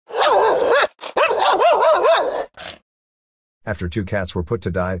After 2 cats were put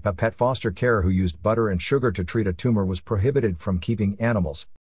to die, a pet foster carer who used butter and sugar to treat a tumor was prohibited from keeping animals.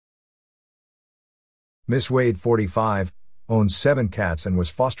 Miss Wade, 45, owns 7 cats and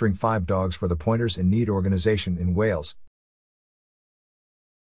was fostering 5 dogs for the Pointers in Need organisation in Wales.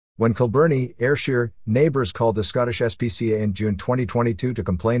 When Kilbirnie, Ayrshire, neighbours called the Scottish SPCA in June 2022 to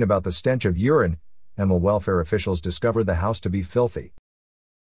complain about the stench of urine, animal welfare officials discovered the house to be filthy.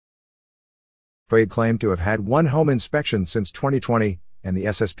 Wade claimed to have had 1 home inspection since 2020, and the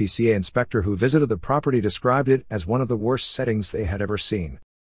SPCA inspector who visited the property described it as one of the worst settings they had ever seen.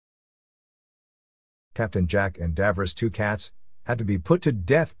 Captain Jack and Davra's 2 cats had to be put to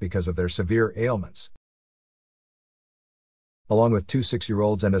death because of their severe ailments. Along with 2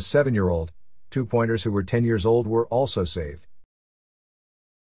 6-year-olds and a 7-year-old, 2 pointers who were 10 years old were also saved.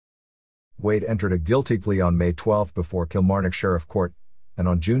 Wade entered a guilty plea on May 12 before Kilmarnock Sheriff Court, and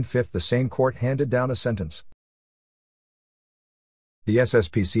on June 5 the same court handed down a sentence. The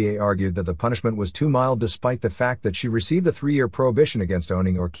SPCA argued that the punishment was too mild despite the fact that she received a 3-year prohibition against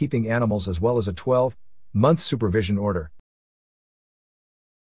owning or keeping animals as well as a 12-month supervision order.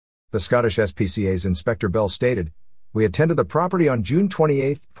 The Scottish SPCA's Inspector Bell stated, "We attended the property on June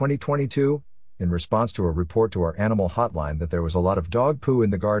 28, 2022, in response to a report to our animal hotline that there was a lot of dog poo in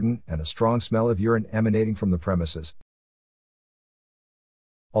the garden and a strong smell of urine emanating from the premises.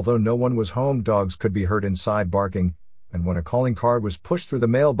 Although no one was home, dogs could be heard inside barking, and when a calling card was pushed through the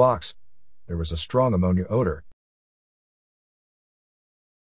mailbox, there was a strong ammonia odor.